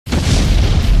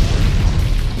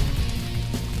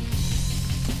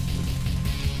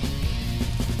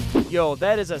Yo,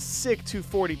 that is a sick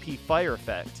 240p fire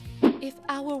effect. If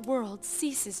our world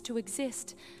ceases to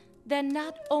exist, then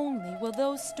not only will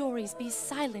those stories be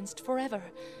silenced forever,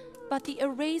 but the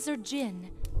Eraser Djinn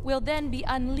will then be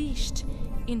unleashed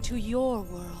into your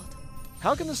world.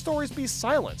 How can the stories be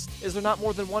silenced? Is there not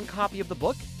more than one copy of the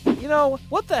book? You know,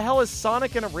 what the hell is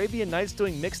Sonic and Arabian Nights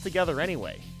doing mixed together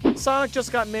anyway? Sonic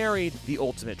just got married, the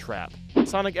ultimate trap.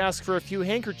 Sonic asks for a few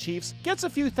handkerchiefs, gets a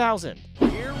few thousand.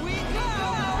 Here we go!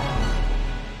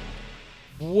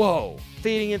 Whoa,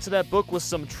 fading into that book with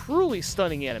some truly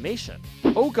stunning animation.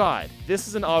 Oh god, this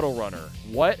is an auto runner.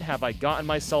 What have I gotten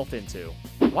myself into?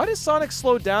 Why does Sonic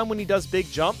slow down when he does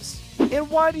big jumps? And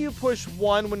why do you push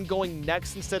 1 when going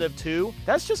next instead of 2?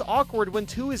 That's just awkward when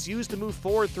 2 is used to move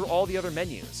forward through all the other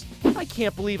menus. I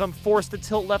can't believe I'm forced to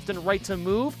tilt left and right to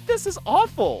move. This is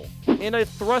awful. And I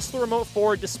thrust the remote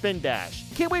forward to spin dash.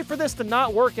 Can't wait for this to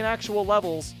not work in actual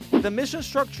levels. The mission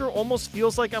structure almost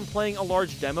feels like I'm playing a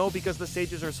large demo because the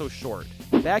stages are so short.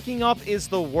 Backing up is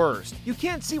the worst. You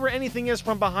can't see where anything is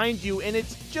from behind you, and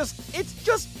it's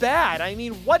just bad. I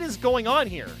mean, what is going on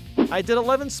here? I did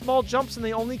 11 small jumps and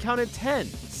they only counted 10.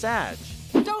 Sag.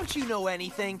 Don't you know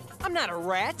anything? I'm not a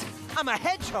rat. I'm a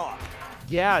hedgehog.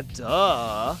 Yeah,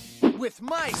 duh. With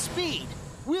my speed,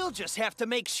 we'll just have to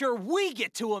make sure we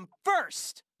get to him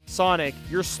first. Sonic,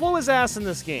 you're slow as ass in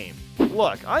this game.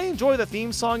 Look, I enjoy the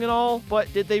theme song and all,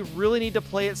 but did they really need to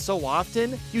play it so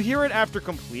often? You hear it after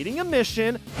completing a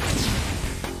mission,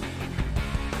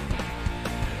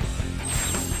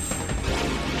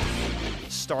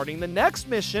 starting the next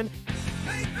mission,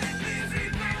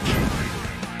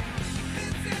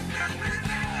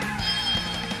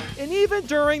 and even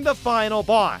during the final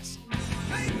boss.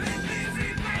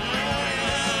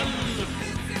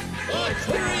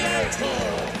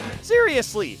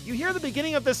 Seriously, you hear the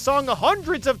beginning of this song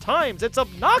hundreds of times. It's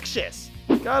obnoxious.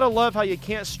 Gotta love how you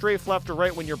can't strafe left or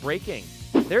right when you're braking.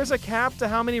 There's a cap to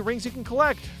how many rings you can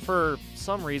collect, for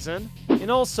some reason. And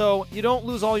also, you don't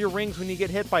lose all your rings when you get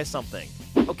hit by something.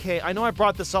 Okay, I know I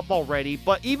brought this up already,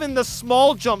 but even the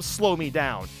small jumps slow me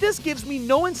down. This gives me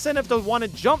no incentive to want to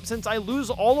jump since I lose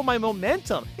all of my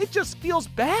momentum. It just feels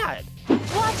bad.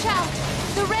 Watch out!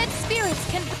 The red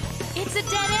spirits can... It's a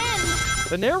dead end!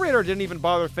 The narrator didn't even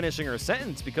bother finishing her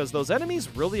sentence because those enemies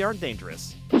really aren't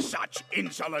dangerous. Such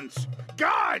insolence!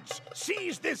 Guards!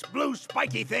 Seize this blue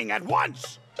spiky thing at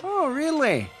once! Oh,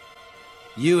 really?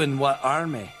 You and what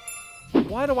army?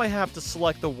 Why do I have to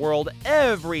select the world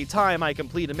every time I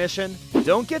complete a mission?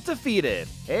 Don't get defeated.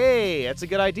 Hey, that's a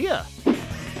good idea.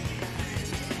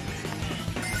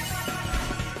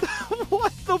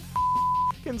 What the f***?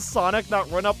 Can Sonic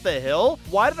not run up the hill?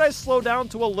 Why did I slow down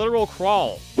to a literal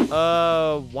crawl?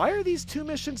 Why are these 2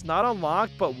 missions not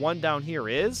unlocked, but one down here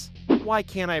is? Why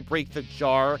can't I break the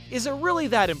jar? Is it really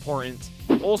that important?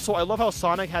 Also, I love how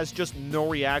Sonic has just no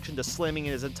reaction to slamming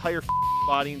his entire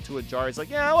body into a jar. He's like,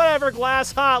 yeah, whatever,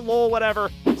 glass, hot, lol, whatever.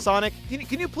 Sonic,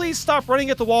 can you please stop running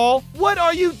at the wall? What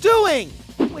are you doing?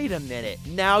 Wait a minute,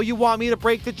 now you want me to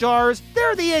break the jars?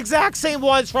 They're the exact same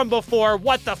ones from before,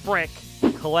 what the frick?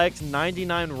 Collect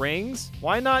 99 rings?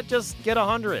 Why not just get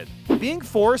 100? Being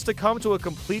forced to come to a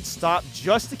complete stop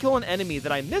just to kill an enemy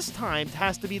that I mistimed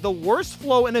has to be the worst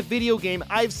flow in a video game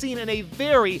I've seen in a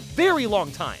very, very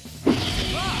long time. He seems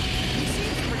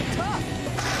pretty tough.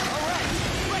 All right,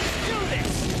 let's do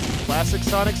this. Classic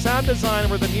Sonic sound design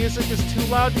where the music is too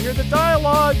loud to hear the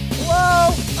dialogue.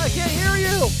 Hello? I can't hear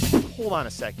you. Hold on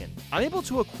a second. I'm able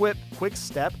to equip Quick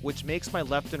Step, which makes my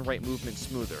left and right movement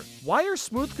smoother. Why are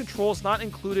smooth controls not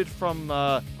included from,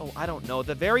 I don't know,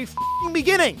 the very f***ing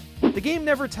beginning? The game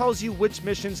never tells you which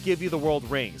missions give you the world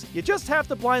rings. You just have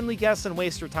to blindly guess and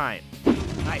waste your time.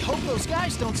 I hope those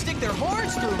guys don't stick their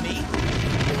horns through me.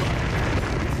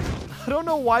 I don't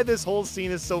know why this whole scene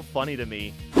is so funny to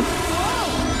me.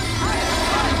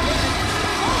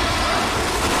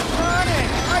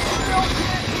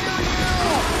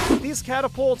 These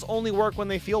catapults only work when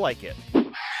they feel like it.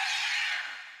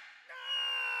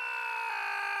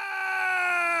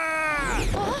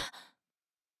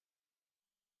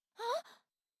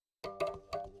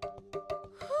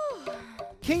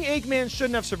 King Eggman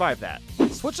shouldn't have survived that.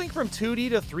 Switching from 2D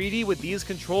to 3D with these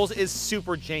controls is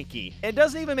super janky. It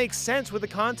doesn't even make sense with the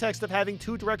context of having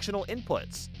 2-directional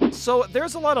inputs. So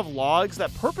there's a lot of logs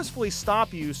that purposefully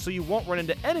stop you so you won't run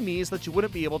into enemies that you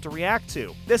wouldn't be able to react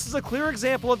to. This is a clear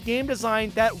example of game design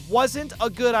that wasn't a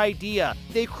good idea.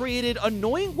 They created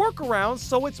annoying workarounds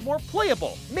so it's more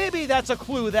playable. Maybe that's a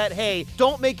clue that, hey,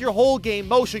 don't make your whole game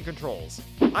motion controls.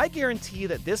 I guarantee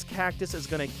that this cactus is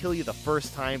gonna kill you the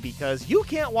first time because you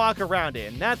can't walk around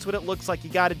it, and that's what it looks like you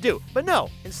gotta do. But no,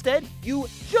 instead, you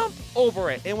jump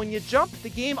over it, and when you jump, the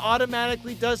game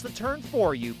automatically does the turn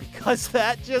for you because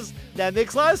that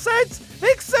makes a lot of sense.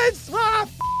 Makes sense.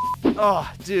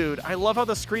 Oh, dude, I love how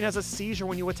the screen has a seizure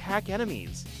when you attack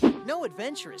enemies. No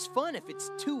adventure is fun if it's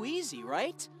too easy,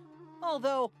 right?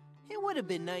 Although, it would have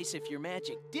been nice if your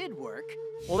magic did work.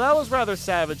 Well, that was rather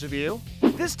savage of you.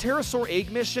 This pterosaur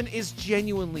egg mission is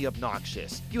genuinely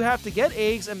obnoxious. You have to get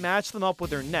eggs and match them up with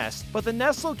their nest, but the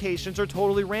nest locations are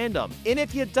totally random. And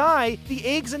if you die, the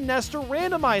eggs and nest are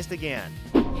randomized again.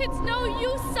 It's no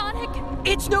use, Sonic!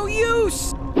 It's no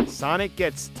use! Sonic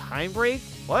gets time break?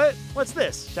 What? What's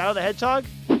this? Shadow the Hedgehog?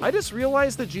 I just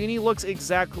realized the genie looks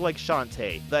exactly like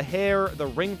Shantae. The hair, the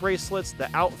ring bracelets, the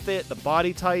outfit, the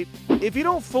body type. If you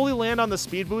don't fully land on the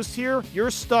speed boost here,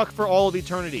 you're stuck for all of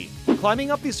eternity.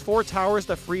 Climbing up these 4 towers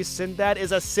to free Sinbad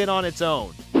is a sin on its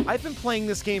own. I've been playing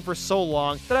this game for so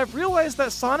long that I've realized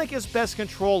that Sonic is best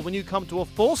controlled when you come to a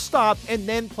full stop and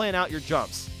then plan out your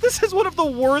jumps. This is one of the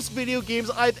worst video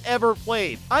games I've ever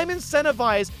played. I'm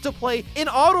incentivized to play an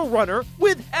auto runner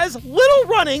with as little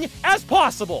running as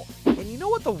possible. And you know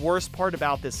what the worst part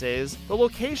about this is? The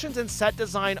locations and set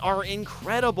design are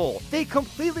incredible. They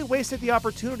completely wasted the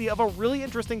opportunity of a really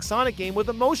interesting Sonic game with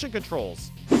the motion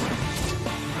controls.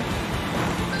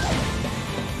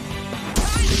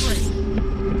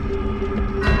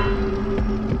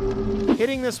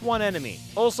 Hitting this one enemy.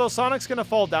 Also, Sonic's gonna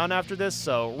fall down after this,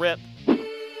 so rip.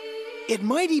 It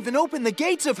might even open the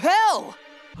gates of hell!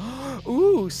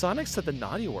 Ooh, Sonic said the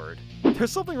naughty word.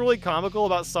 There's something really comical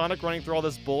about Sonic running through all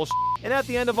this bullshit, and at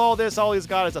the end of all this, all he's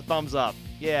got is a thumbs up.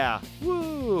 Yeah,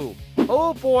 woo!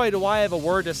 Oh boy, do I have a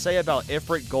word to say about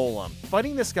Ifrit Golem.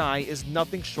 Fighting this guy is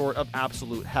nothing short of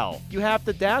absolute hell. You have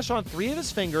to dash on 3 of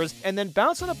his fingers and then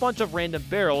bounce on a bunch of random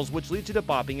barrels, which leads you to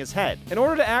bopping his head. In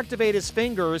order to activate his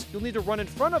fingers, you'll need to run in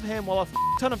front of him while a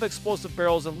ton of explosive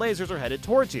barrels and lasers are headed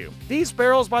towards you. These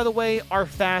barrels, by the way, are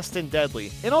fast and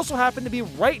deadly, and also happen to be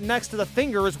right next to the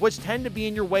fingers, which tend to be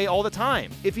in your way all the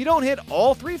time. If you don't hit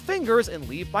all 3 fingers and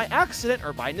leave by accident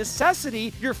or by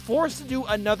necessity, you're forced to do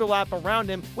another lap around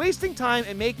him, wasting time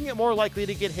and making it more likely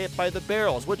to get hit by the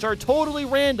barrels, which are totally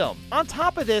random. On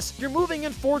top of this, you're moving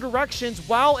in 4 directions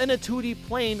while in a 2D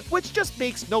plane, which just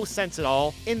makes no sense at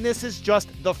all. And this is just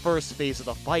the first phase of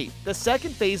the fight. The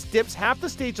second phase dips half the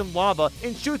stage in lava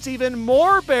and shoots even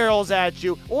more barrels at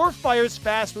you, or fires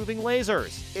fast-moving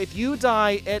lasers. If you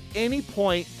die at any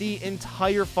point, the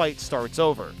entire fight starts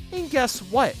over. And guess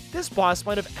what? This boss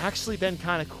might have actually been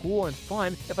kind of cool and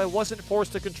fun if I wasn't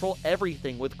forced to control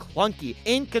everything with clunky,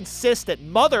 inconsistent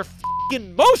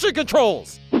motherfucking motion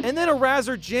controls! And then a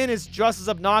Razor Jin is just as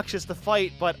obnoxious to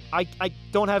fight, but I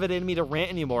don't have it in me to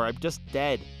rant anymore. I'm just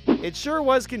dead. It sure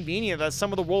was convenient that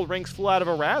some of the world ranks flew out of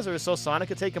a Razor so Sonic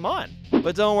could take him on.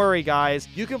 But don't worry, guys.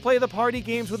 You can play the party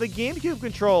games with a GameCube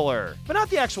controller. But not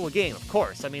the actual game, of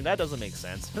course. I mean, that doesn't make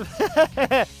sense.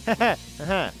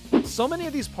 So many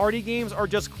of these party games are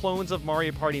just clones of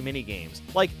Mario Party minigames.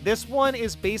 Like, this one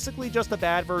is basically just a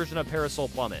bad version of Parasol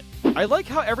Plummet. I like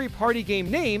how every party game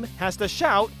name has to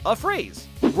shout a phrase.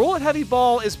 Roll It Heavy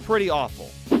Ball is pretty awful.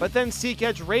 But then Seek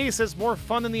Edge Race is more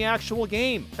fun than the actual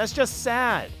game. That's just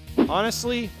sad.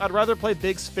 Honestly, I'd rather play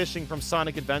Big's Fishing from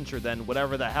Sonic Adventure than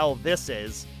whatever the hell this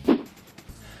is.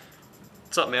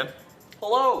 What's up, man?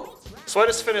 Hello. So I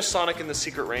just finished Sonic and the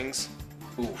Secret Rings.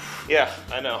 Oof. Yeah,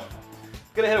 I know.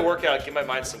 Gonna hit a workout, give my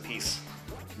mind some peace.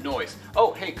 Noise.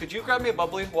 Oh, hey, could you grab me a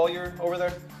bubbly while you're over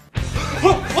there?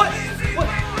 What?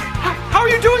 How are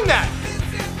you doing that?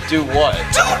 Do what?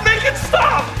 Dude, make it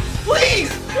stop! Please!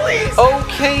 Please!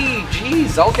 Okay,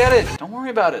 geez, I'll get it. Don't worry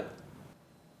about it.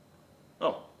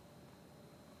 Oh.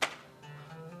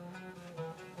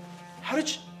 How did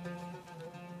you...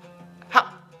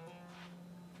 How...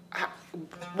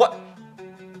 What?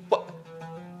 What?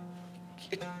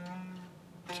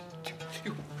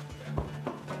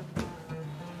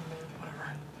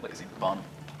 Whatever, lazy bum.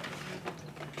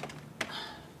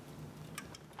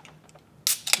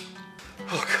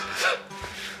 Oh, God.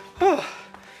 Oh.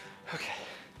 Okay.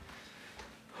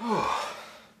 Oh.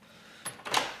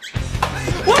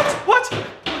 What?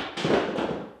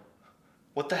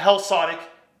 What the hell, Sonic?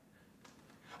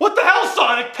 What the hell,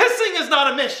 Sonic? Pissing is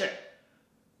not a mission!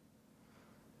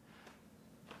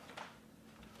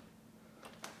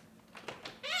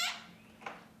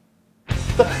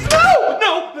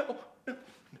 No!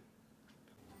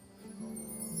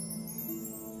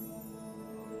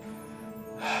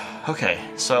 Okay,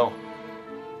 so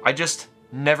I just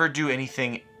never do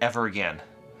anything ever again.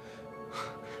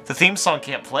 The theme song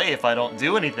can't play if I don't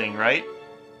do anything, right?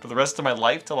 For the rest of my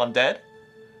life till I'm dead?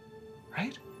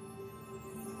 Right?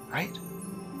 Right?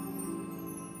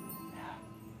 Yeah.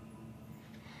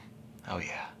 Oh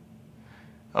yeah.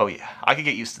 Oh yeah. I could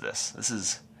get used to this.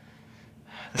 This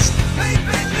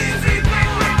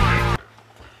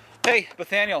Hey,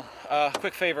 Nathaniel,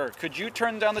 quick favor. Could you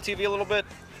turn down the TV a little bit?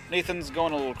 Nathan's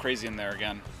going a little crazy in there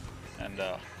again. And,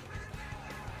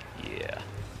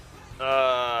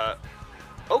 yeah.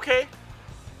 Okay.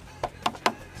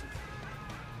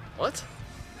 What?